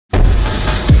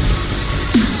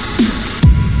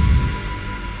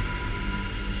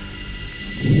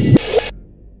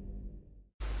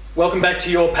Welcome back to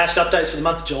your patched updates for the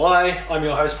month of July. I'm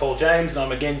your host, Paul James, and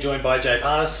I'm again joined by Jay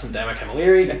Parnas and Damo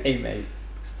Camilleri. Hey, mate.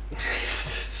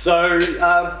 So,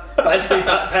 basically,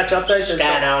 patch updates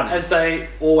as they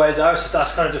always are. It's just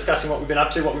us kind of discussing what we've been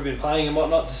up to, what we've been playing and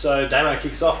whatnot. So, Damo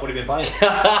kicks off. What have you been playing?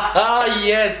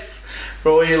 Yes! For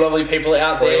all you lovely people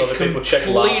out For there, all the people check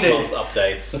last month's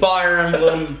updates. Fire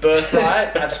Emblem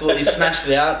Birthright, absolutely smashed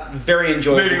it out. Very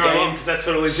enjoyable Moving right game. on, because that's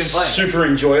what we've been playing. Super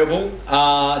enjoyable.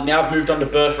 Now I've moved on to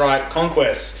Birthright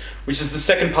Conquest, which is the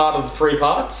second part of the 3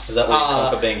 parts. Is that where you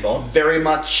conquer being born? Very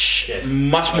much,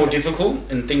 much more difficult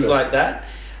and things like that.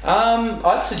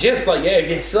 I'd suggest, if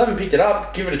you still haven't picked it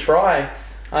up, give it a try.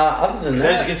 Other than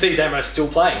that, as you can see, Damo's still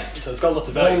playing it, so it's got lots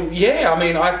of value. Well, yeah, I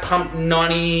mean, I pumped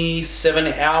 97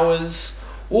 hours.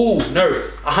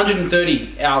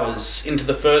 130 hours into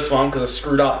the first one because I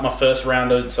screwed up my first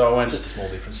round, so I went Just a small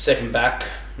difference. second back.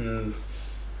 And,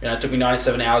 it took me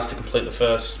 97 hours to complete the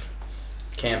first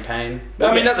campaign.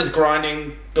 But, I mean, that was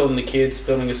grinding, building the kids,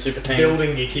 building a super team.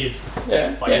 Building your kids.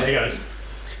 Yeah. Like Legos.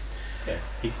 Yeah.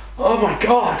 Oh my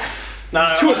god.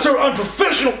 No, You are so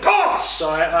unprofessional. Gosh!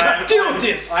 So Can't deal with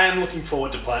this. I am looking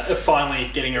forward to finally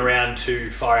getting around to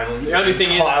Fire Emblem. The only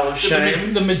thing is, Pile of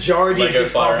shame. the majority Lego of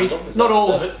this Fire pile, Emblem, is not that-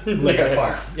 all is of that it. Lego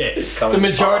Fire. Yeah. The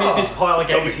majority of this pile of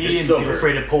games here, and feel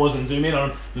free to pause and zoom in on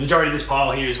them. The majority of this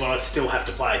pile here is what I still have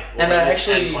to play. And I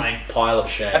actually- playing Pile of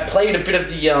shame. I played a bit of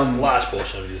the a large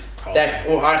portion of it is pile that.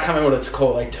 Well, I can't remember what it's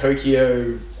called, like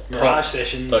Tokyo. Mirage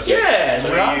sessions. Tokyo. Yeah,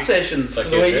 Tokyo. Mirage sessions for the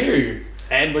Tokyo Wii U.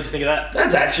 And what'd you think of that?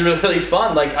 That's actually really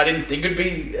fun. Like, I didn't think it'd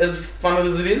be as fun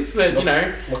as it is, but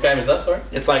What game is that, sorry?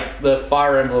 it's like the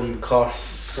Fire Emblem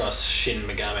Cross. Shin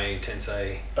Megami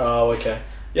Tensei. Oh, okay.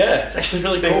 Yeah, it's actually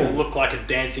really Thing that cool. looked like a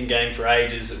dancing game for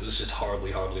ages. It was just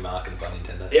horribly marketed by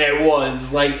Nintendo. Yeah, it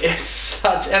was. Like, it's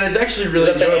such, and it's actually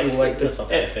really enjoyable. Like, That's not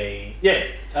the Yeah. FE. Yeah.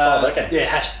 that game. Yeah,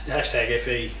 hashtag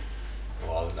FE.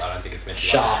 Well, I don't think it's meant to be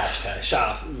Sharp. like a hashtag.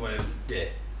 Sharp. Whatever. Yeah.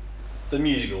 The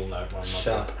musical note one. not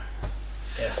Sharp. the-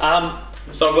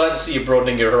 So I'm glad to see you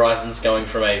broadening your horizons, going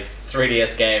from a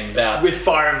 3DS game about with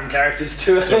Fire Emblem characters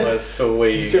to a to a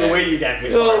Wii U to a game. Wii U game.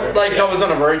 With Well, Fire Emblem. like, I was on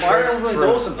a road Fire trip. Emblem is for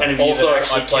awesome, though. any of you Also, that I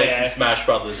actually played care. some Smash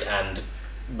Brothers and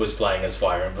was playing as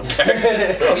Fire Emblem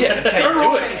characters. Oh, yeah, that's how you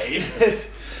do it. Yes.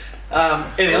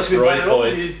 Anything else you've been Rose playing at all?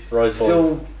 Boys. You Rose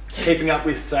still keeping up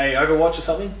with, say, Overwatch or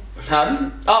something?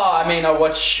 Pardon? Oh, I mean, I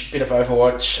watch a bit of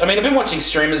Overwatch. I mean, I've been watching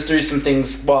streamers do some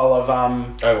things while I've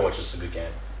Overwatch is a good game.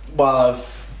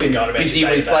 been Going about busy your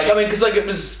day with to day. like, I mean, because like it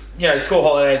was school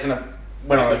holidays and I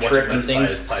went on a trip and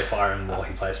things. Play Fire Emblem while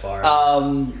he plays Fire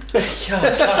Emblem. God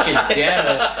fucking damn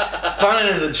it! Pun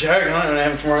into the joke. I don't know how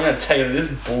much more I'm going to tell you this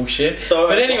bullshit. So,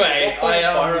 but anyway, what point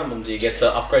of Fire Emblem do you get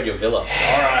to upgrade your villa?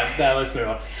 Alright, now let's move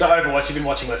on. So Overwatch, you've been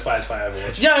watching Let's Players play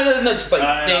Overwatch. no, just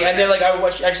like thing. And then like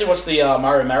actually watched the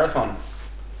Mario Marathon.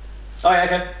 Oh yeah,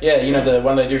 okay. Yeah, the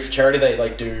one they do for charity. They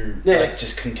like do Yeah. like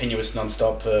just continuous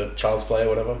non-stop for Child's Play or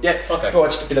whatever. Yeah. Okay. I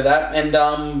watched a bit of that, and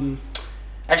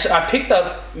actually I picked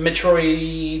up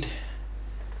Super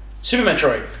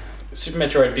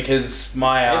Metroid, because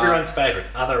my Everyone's favourite,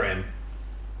 Other M.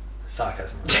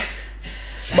 Sarcasm. So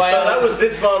that was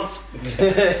this month's.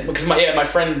 because my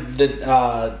friend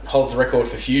that holds the record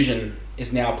for Fusion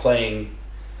is now playing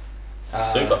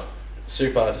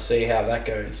Super to see how that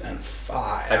goes, and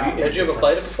fire. Had you ever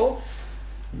played it before?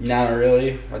 No, not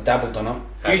really. I dabbled on it.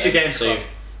 Future Games So Club.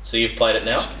 you've played it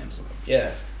now?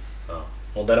 Yeah. Oh.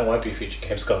 Well, then it won't be Future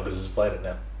Games Club because it's played it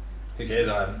now. Who cares?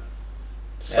 I haven't.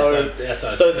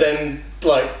 So then,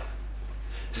 like,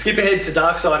 skip ahead to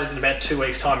Darksiders in about 2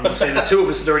 weeks' time, and you'll see the two of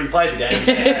us had already played the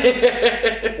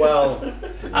game. well,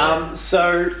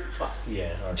 So,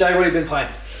 yeah. All right. Jay, what have you been playing?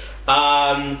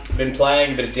 Been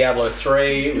playing a bit of Diablo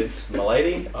 3 with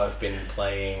Milady. I've been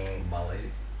playing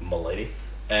Milady,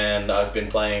 and I've been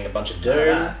playing a bunch of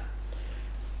Doom.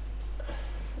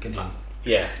 Continue.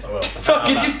 Yeah, I will.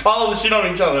 Fucking just pile the shit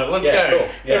on each other. Let's Yeah, go. cool.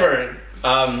 Yeah. Everyone.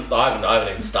 I haven't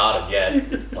even started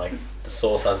yet. Like, the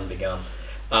source hasn't begun.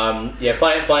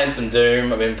 Playing some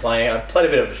Doom. I played a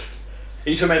bit of. Are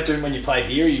you talking about Doom when you played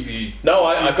here? No,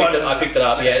 I picked it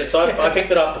up. Okay. Yeah, so I picked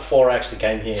it up before I actually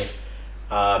came here.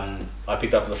 I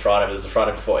picked it up on the Friday. But it was the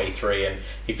Friday before E3, and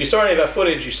if you saw any of our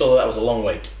footage, you saw that was a long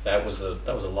week. That was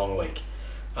a long week.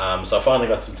 So I finally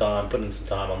got some time, put in some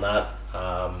time on that.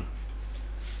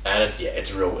 And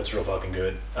it's real fucking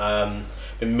good.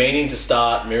 Been meaning to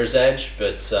start Mirror's Edge,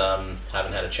 but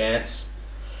haven't had a chance.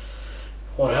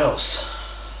 What else?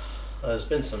 There's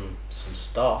been some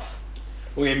stuff.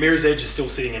 Well, yeah, Mirror's Edge is still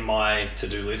sitting in my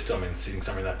to-do list. Sitting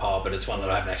somewhere in that pile, but it's one that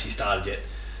I haven't actually started yet.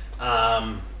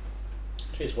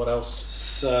 Jeez, what else?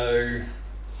 So,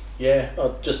 Yeah,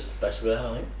 just basically that,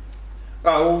 I think.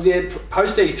 Oh, well, yeah,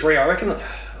 post E3, I reckon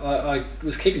I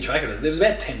was keeping track of it. There was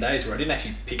about 10 days where I didn't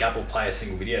actually pick up or play a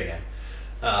single video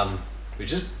game,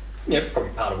 which is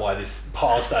probably part of why this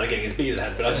pile started getting as big as it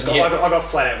had. But I got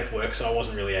flat out with work, so I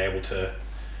wasn't really able to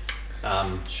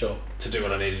to do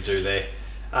what I needed to do there.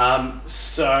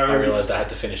 So I realised I had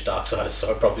to finish Darksiders,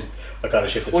 so I kind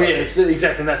of shifted. Well, yeah,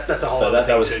 exactly. That's a whole other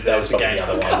thing too. That was probably the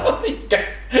other one.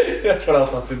 That's what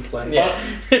else I've been playing. Yeah,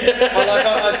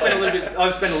 I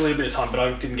spent a little bit of time, but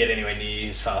I didn't get anywhere near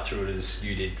as far through it as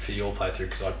you did for your playthrough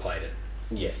because I played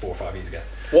it 4 or 5 years ago.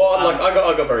 Well, I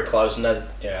got very close, and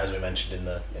as we mentioned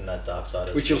in that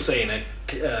Darksiders, which you'll see in a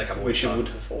couple of weeks. Which you would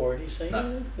have already seen.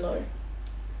 No.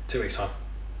 2 weeks time.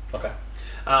 Okay.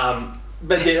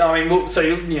 But yeah, I mean, so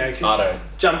you can I don't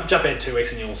jump ahead 2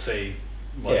 weeks and you'll see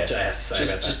what Jay has to say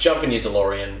about that. Just jump in your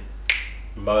DeLorean,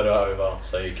 motor over,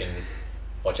 so you can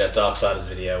watch our Darksiders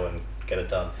video and get it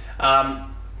done.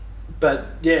 But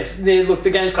yes, look, the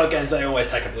Games Club games, they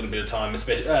always take up a little bit of time,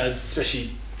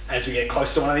 especially as we get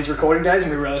close to one of these recording days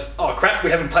and we realise, oh crap, we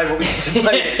haven't played what we need to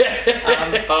play yet.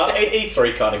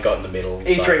 E3 kind of got in the middle.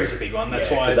 E3 was a big one.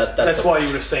 That's why you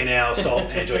would have seen our Salt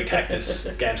Android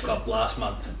Cactus Games Club last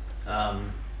month.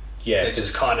 It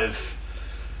just kind of...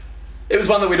 It was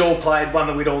one that we'd all played, one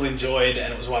that we'd all enjoyed,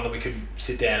 and it was one that we could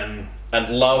sit down and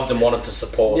loved and wanted to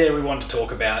support. Yeah, we wanted to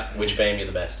talk about. Which being you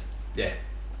the best. Yeah.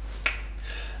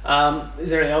 Is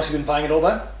there anything else you've been playing at all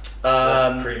though?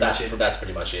 That's pretty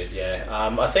much it. Yeah.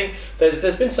 I think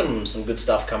there's been some good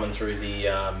stuff coming through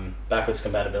the backwards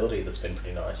compatibility that's been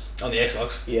pretty nice on the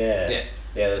Xbox. Yeah.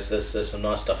 There's some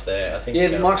nice stuff there. I think. Yeah,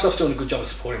 Microsoft's doing a good job of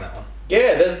supporting that one.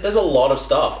 Yeah, there's a lot of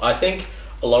stuff. I think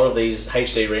a lot of these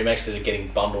HD remakes that are getting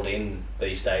bundled in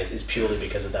these days is purely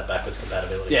because of that backwards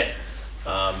compatibility. Yeah.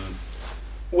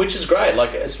 Which is great.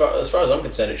 Like as far as I'm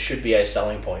concerned, it should be a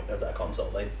selling point of that console.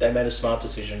 They made a smart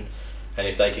decision, and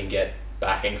if they can get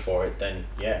backing for it, then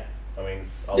yeah. I mean,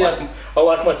 I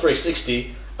like my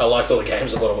 360. I liked all the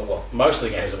games most of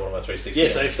the games I bought on my 360. Yeah,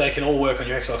 so if they can all work on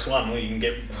your Xbox One, well, you can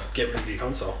get rid of your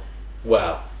console.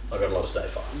 Well, I got a lot of save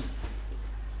files.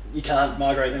 You can't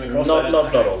migrate them across. Not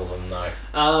all of them,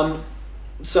 no.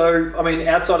 So I mean,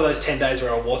 outside of those 10 days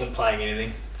where I wasn't playing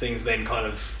anything, things then kind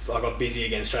of I got busy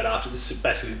again straight after.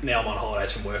 Basically, now I'm on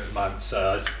holidays from work at the moment,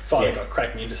 so I finally got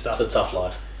cracking into stuff. It's a tough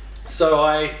life. So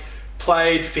I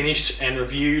played, finished, and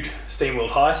reviewed SteamWorld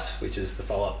Heist, which is the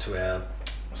follow-up to our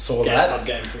Games Club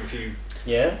game from a few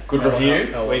good review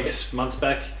months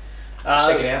back.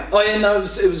 Check it out. Oh yeah, no,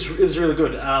 it was really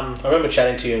good. I remember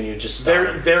chatting to you and you just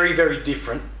very, very, very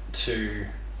different to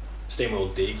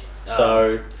SteamWorld Dig.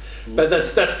 But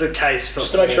that's the case for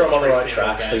just to make sure I'm on the right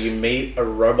track. Games. So you meet a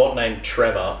robot named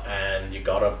Trevor and you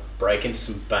gotta break into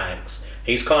some banks.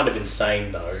 He's kind of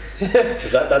insane though.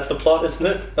 That's the plot, isn't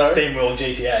it? No? SteamWorld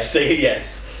GTA.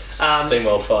 Yes.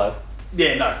 SteamWorld 5.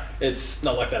 Yeah, no, it's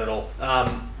not like that at all.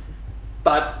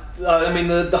 But I mean,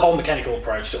 the whole mechanical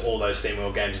approach to all those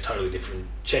SteamWorld games are totally different.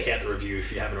 Check out the review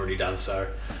if you haven't already done so.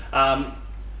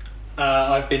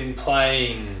 I've been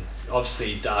playing,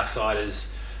 obviously,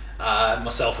 Darksiders.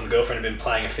 Myself and the girlfriend have been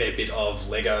playing a fair bit of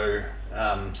Lego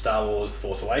Star Wars The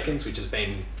Force Awakens, which has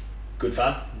been good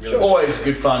fun. Really always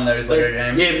good fun, those Lego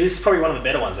games. Yeah, this is probably one of the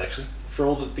better ones, actually. For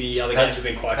all that the other games have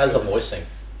been quite good. How's the voicing?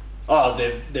 Oh,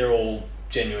 they're all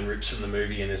genuine rips from the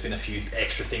movie, and there's been a few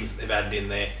extra things that they've added in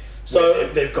there. So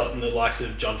they've gotten the likes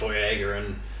of John Boyega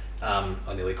and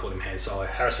I nearly called him Han Solo,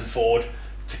 Harrison Ford,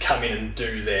 to come in and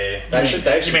do their...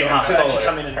 You mean Han Solo?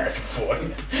 Come in and Harrison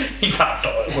Ford. He's Han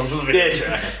Solo. Yeah,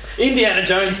 sure. Indiana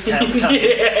Jones to come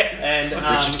yes. And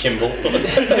Richard Kimball.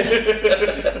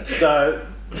 So,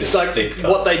 like,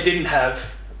 what they didn't have,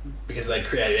 because they'd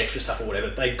created extra stuff or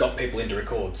whatever, they got people into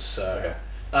records. So,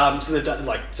 so they've done,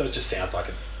 so it just sounds like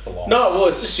it belongs. No, well,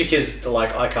 it's just because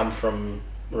I come from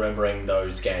remembering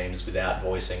those games without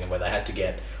voicing and where they had to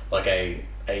get a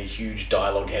huge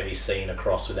dialogue heavy scene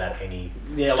across without any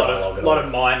dialogue a lot of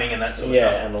miming and that sort of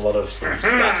stuff. Yeah, and a lot of sort of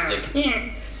slapstick.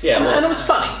 And it was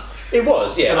funny. It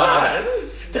was, yeah.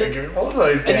 All of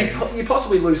those games. And you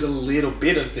possibly lose a little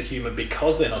bit of the humour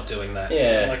because they're not doing that.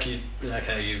 Yeah. Like you're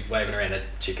waving around a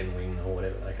chicken wing or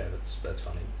whatever. Okay, that's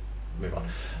funny. Move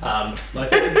on.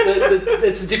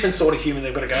 It's a different sort of humour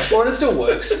they've got to go for, and it still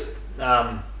works.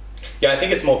 Yeah, I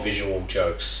think it's more visual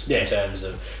jokes in terms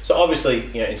of... So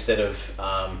obviously, instead of...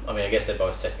 I mean, I guess they're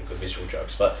both technically visual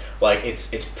jokes, but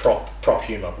it's prop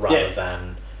humour rather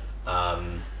than,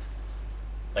 I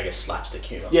guess, slapstick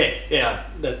humour. Yeah,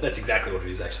 that's exactly what it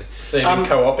is, actually. So you've been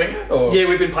co-oping it? Or? Yeah,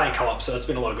 we've been playing co-op, so it's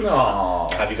been a lot of good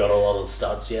fun. Have you got a lot of the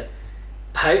studs yet?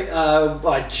 Hey,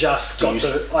 I just got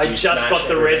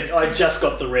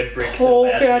the red brick. Paul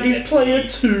that allows found you to his get player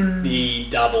 2. The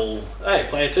double. Hey,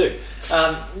 player 2.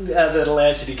 That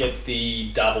allows you to get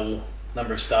the double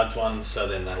number of studs ones. So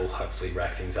then that'll hopefully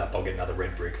rack things up. I'll get another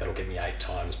red brick. That'll get me 8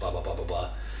 times. Blah blah blah blah blah.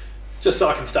 Just so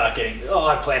I can start getting.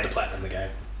 I plan to platinum the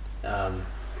game.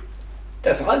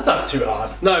 That's not too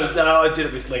hard. No, I did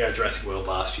it with Lego Jurassic World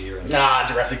last year. And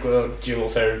Jurassic World. Did you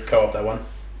also co-op that one?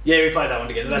 yeah, we played that one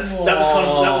together. That was kind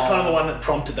of the one that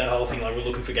prompted that whole thing. Like we're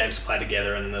looking for games to play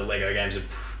together, and the Lego games are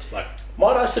like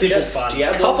Might I suggest fun.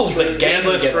 Diablo Couples 3? that game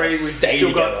Diablo together 3. stay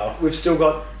together. We've still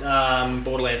got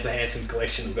Borderlands: The Handsome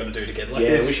Collection we've got to do together. Like Yeah,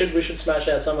 there's- we should smash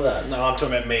out some of that. No, I'm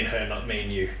talking about me and her, not me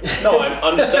and you. No,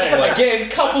 I'm just saying, like, Again,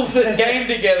 couples that game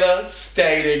together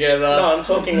stay together. no, I'm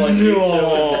talking like you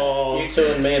two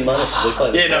and me and Linus. We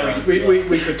play. Yeah, no, Borderlands we, as we, well.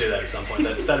 we could do that at some point.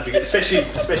 That'd be good,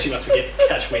 especially once we get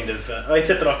catch wind of.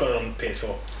 Except that I've got it on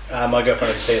PS4. My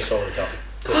girlfriend has PS4 with a copy.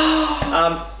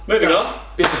 Moving on.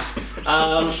 Business.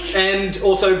 And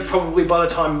also, probably by the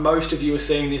time most of you are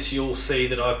seeing this, you'll see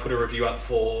that I've put a review up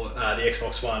for the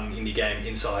Xbox One indie game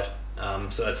Inside.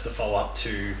 So that's the follow-up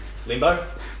to Limbo.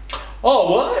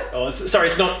 Oh, what? Oh,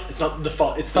 it's not the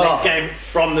fault. It's the next game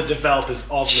from the developers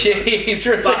of Limbo. Jeez,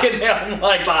 for a second now, I'm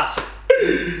like, But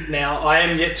now I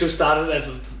am yet to have started as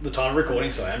of the time of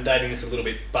recording, so I am dating this a little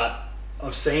bit. But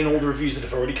I've seen all the reviews that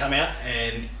have already come out,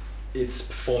 and it's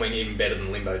performing even better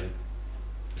than Limbo did.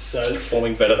 So It's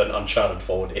performing better than Uncharted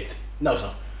 4 did. No, it's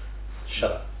not.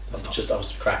 Shut up. It's not. I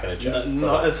was cracking a joke.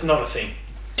 No, it's not a thing.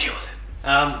 Deal with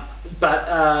it. But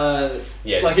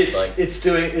Yeah, like just it's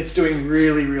doing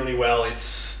really really well.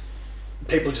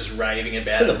 People are just raving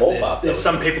about It's in the it. ballpark, There's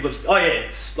though, some people that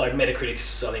it's like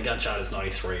Metacritic's. I think Uncharted's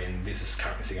 93, and this is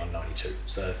currently sitting on 92.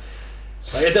 So.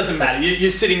 Like, it doesn't matter.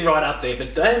 You're sitting right up there,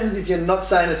 but damn if you're not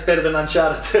saying it's better than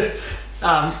Uncharted 2.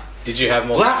 Did you have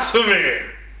more? blasphemy!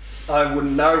 I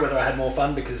wouldn't know whether I had more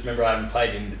fun because remember I haven't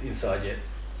played Inside yet.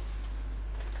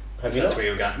 Have you That's not? where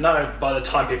you're going. No, by the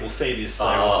time people see this, they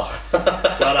will.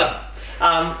 Oh.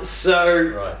 But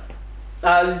so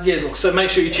Right. yeah, look. So make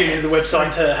sure you tune into the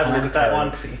website to have a look at that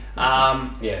one.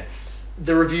 Yeah.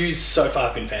 The reviews so far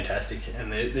have been fantastic,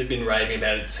 and they've been raving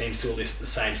about it. It seems to list the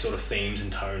same sort of themes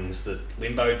and tones that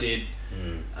Limbo did.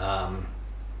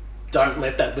 Don't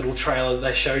let that little trailer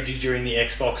they showed you during the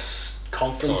Xbox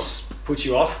conference put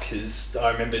you off, because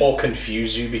I remember. Or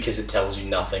confuse you because it tells you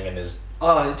nothing and is.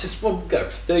 Oh, go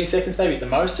 30 seconds maybe at the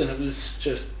most, and it was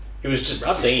just. It was just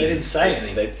rubbish. scenes. They didn't say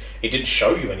anything. It didn't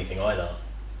show you anything either.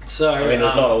 So I mean,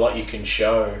 there's not a lot you can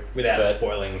show without but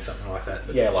spoiling something like that.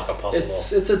 But yeah, like a puzzle.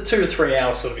 it's a 2 to 3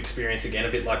 hour sort of experience again,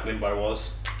 a bit like Limbo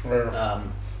was.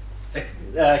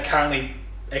 Currently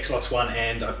Xbox One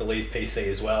and I believe PC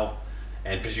as well,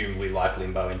 and presumably like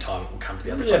Limbo in time it will come to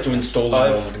the other. You have to consoles. install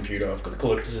them on the computer. I've got the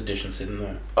collector's edition sitting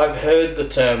there. I've heard the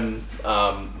term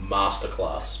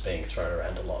masterclass being thrown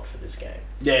around a lot for this game.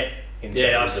 Yeah, In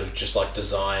yeah. terms of just like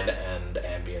design and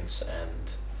ambience and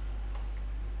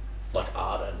like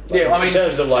art and like, Yeah, I mean, in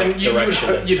terms of like and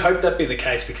direction. you'd hope that'd be the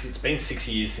case because it's been 6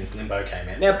 years since Limbo came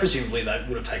out. Now, presumably, they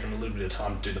would have taken a little bit of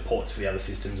time to do the ports for the other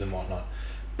systems and whatnot.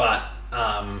 But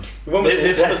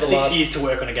they've had 6 years to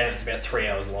work on a game that's about 3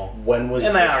 hours long. When was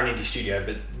and they are an indie studio,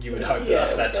 but you would hope that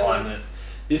after that time that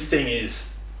this thing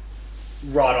is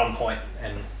right on point,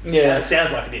 and it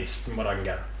sounds like it is from what I can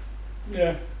gather.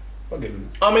 Yeah, I'll give them.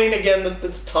 I mean, again, the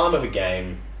time of a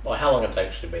game, or how long it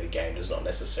takes you to beat a game, does not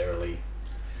necessarily.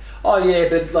 Oh yeah,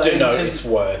 but like it's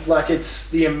worth. Like it's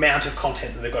the amount of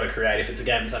content that they've got to create. If it's a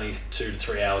game that's only 2 to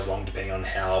 3 hours long, depending on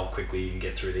how quickly you can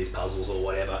get through these puzzles or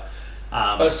whatever,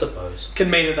 I suppose can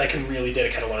mean that they can really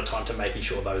dedicate a lot of time to making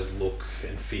sure those look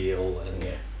and feel and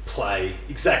play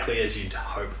exactly as you'd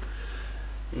hope.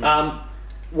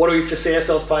 What do we foresee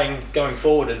ourselves playing going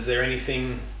forward? Is there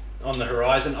anything on the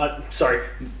horizon?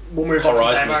 We'll move on from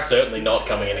Horizon Damo. is certainly not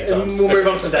coming anytime We'll soon. move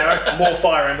on from Damo. More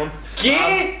Fire Emblem.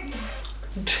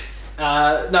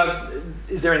 No,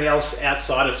 is there anything else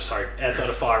outside of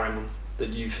Fire Emblem that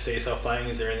you foresee yourself playing?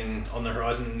 Is there anything on the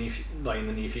horizon in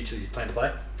the near future that you plan to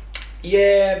play?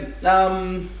 Yeah,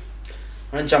 I'm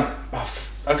gonna jump off.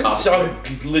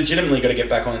 I've legitimately got to get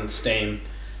back on Steam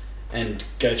and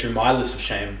go through my list of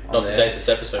shame. Not to date this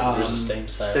episode, there is a Steam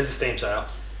sale. There's a Steam sale.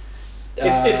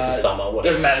 It's the summer. What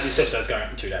Doesn't matter. This episode's going out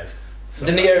in 2 days. So.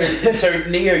 The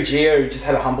Neo Geo just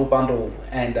had a humble bundle,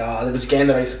 and there was a game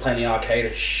that I used to play in the arcade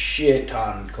a shit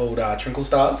ton called Twinkle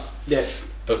Stars. Yeah.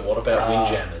 But what about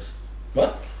Windjammers?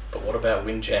 What? But what about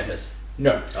Windjammers?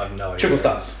 No. I have no idea. Twinkle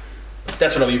Stars.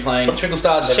 That's what I'll be playing. Twinkle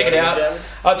Stars. Never Check it heard out. of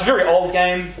It's a very old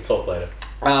game. We'll talk later.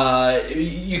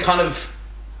 You kind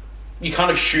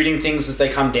of shooting things as they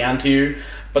come down to you,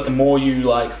 but the more you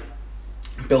like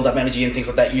build up energy and things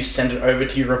like that, you send it over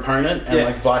to your opponent, and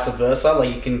like vice versa.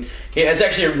 Like you can, it's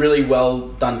actually a really well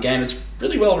done game. It's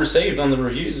really well received on the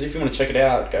reviews. If you want to check it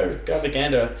out, go have a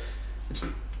gander. It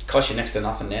costs you next to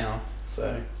nothing now,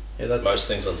 so yeah, that's Most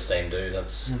things on Steam do.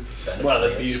 That's one of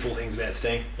the beautiful things about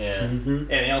Steam. Yeah.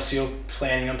 Mm-hmm. Anything else you're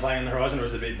planning on playing on the horizon, or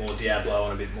is it a bit more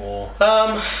Diablo and a bit more?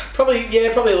 Probably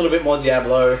a little bit more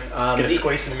Diablo. Gonna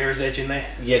squeeze some Mirror's Edge in there.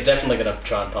 Yeah, definitely gonna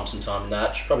try and pump some time in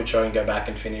that. Should probably try and go back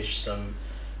and finish some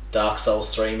Dark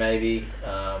Souls 3 maybe.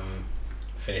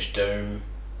 Finish Doom.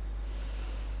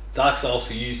 Dark Souls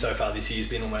for you so far this year has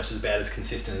been almost as bad as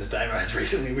consistent as Damo has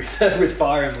recently with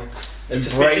Fire Emblem.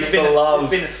 It's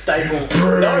been a staple.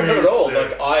 No, not at all.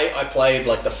 Like I played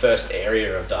like the first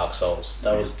area of Dark Souls.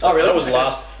 That was That was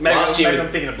last year. Maybe I'm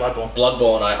thinking of Bloodborne.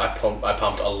 Bloodborne, I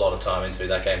pumped a lot of time into.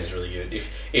 That game is really good.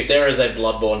 If there is a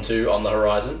Bloodborne 2 on the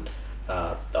horizon,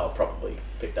 I'll probably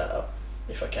pick that up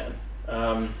if I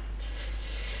can.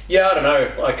 Yeah, I don't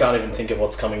know. I can't even think of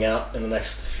what's coming out in the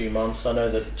next few months. I know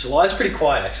that July's pretty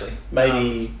quiet actually.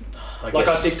 maybe. I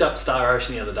I picked up Star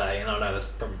Ocean the other day, and I know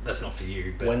that's not for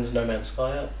you. But when's No Man's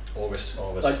Sky out? August.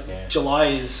 Yeah. July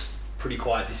is pretty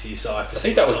quiet this year, so I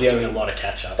think that was doing a lot of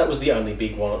catch up. That was the only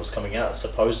big one that was coming out.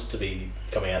 Supposed to be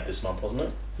coming out this month, wasn't it?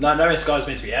 No Man's Sky was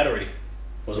meant to be out already.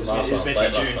 Was it It last was month?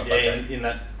 meant to be Late June, last month, okay. in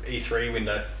that E3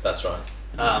 window. That's right.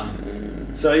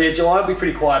 So yeah, July will be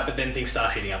pretty quiet, but then things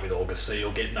start heating up with August. So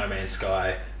you'll get No Man's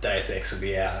Sky, Deus Ex will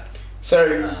be out. So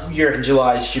you reckon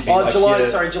July should be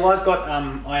July's got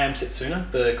I Am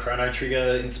Setsuna, the Chrono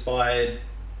Trigger inspired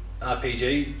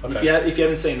RPG. Okay. If you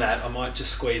haven't seen that, I might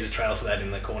just squeeze a trailer for that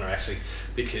in the corner actually,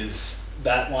 because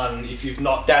that one, if you've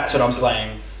not, That's what I'm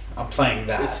playing. I'm playing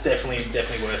that. It's definitely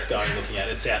worth going and looking at.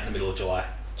 It's out in the middle of July.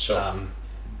 Sure.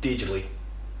 Digitally.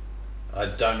 I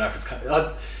don't know if it's coming.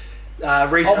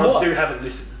 Retailers do have it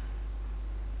listed.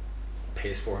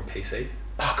 PS4 and PC.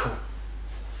 Oh, cool.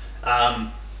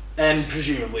 And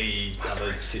presumably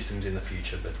other systems in the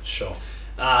future, but Sure.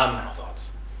 thoughts.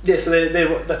 Yeah, so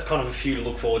that's kind of a few to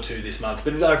look forward to this month,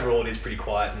 but overall it is pretty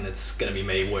quiet, and it's going to be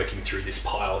me working through this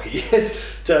pile here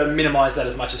to minimise that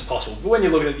as much as possible. But when you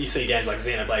look at it, you see games like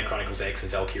Xenoblade Chronicles X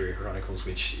and Valkyria Chronicles,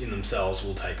 which in themselves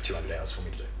will take 200 hours for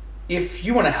me to do. If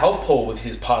you want to help Paul with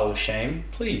his pile of shame,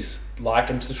 please like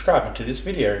and subscribe to this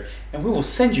video, and we will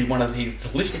send you one of these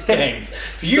delicious games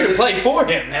for you to play for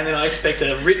him. And then I expect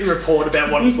a written report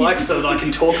about what it was like so that I can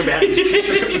talk about it in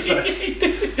future episodes.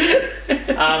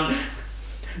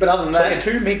 But other than that,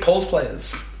 Player 2, meet Paul's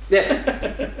players. yeah,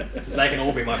 they can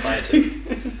all be my player too.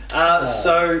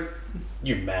 So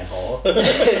You manhole.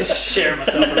 sharing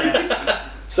myself around.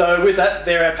 So with that,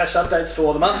 there are our patched updates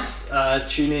for the month.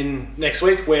 Tune in next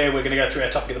week where we're going to go through our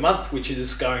topic of the month, which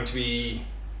is going to be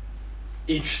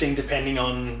interesting depending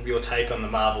on your take on the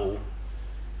Marvel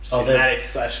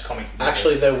cinematic / comic.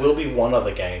 Actually, there will be one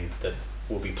other game that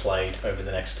will be played over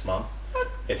the next month.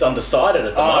 It's undecided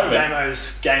at the moment.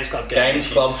 Damo's Games Club game. Games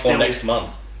Club for next month.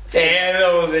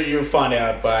 And you'll find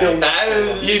out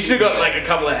by... You've still got like a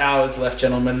couple of hours left,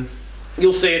 gentlemen.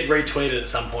 You'll see it retweeted at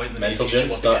some point in the Mental near future. Gen,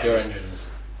 what the start game your is. engines.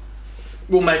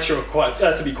 We'll make sure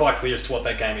to be quite clear as to what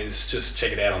that game is. Just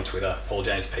check it out on Twitter. Paul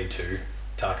James P2,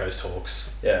 Tarko's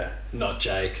Talks. Yeah. Not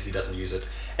Jay because he doesn't use it.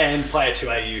 And Player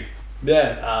 2AU.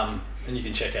 Yeah. And you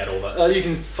can check out all that. You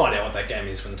can find out what that game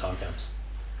is when the time comes.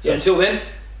 So Yes. until then,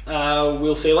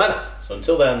 we'll see you later. So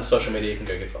until then, social media you can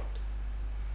go get from.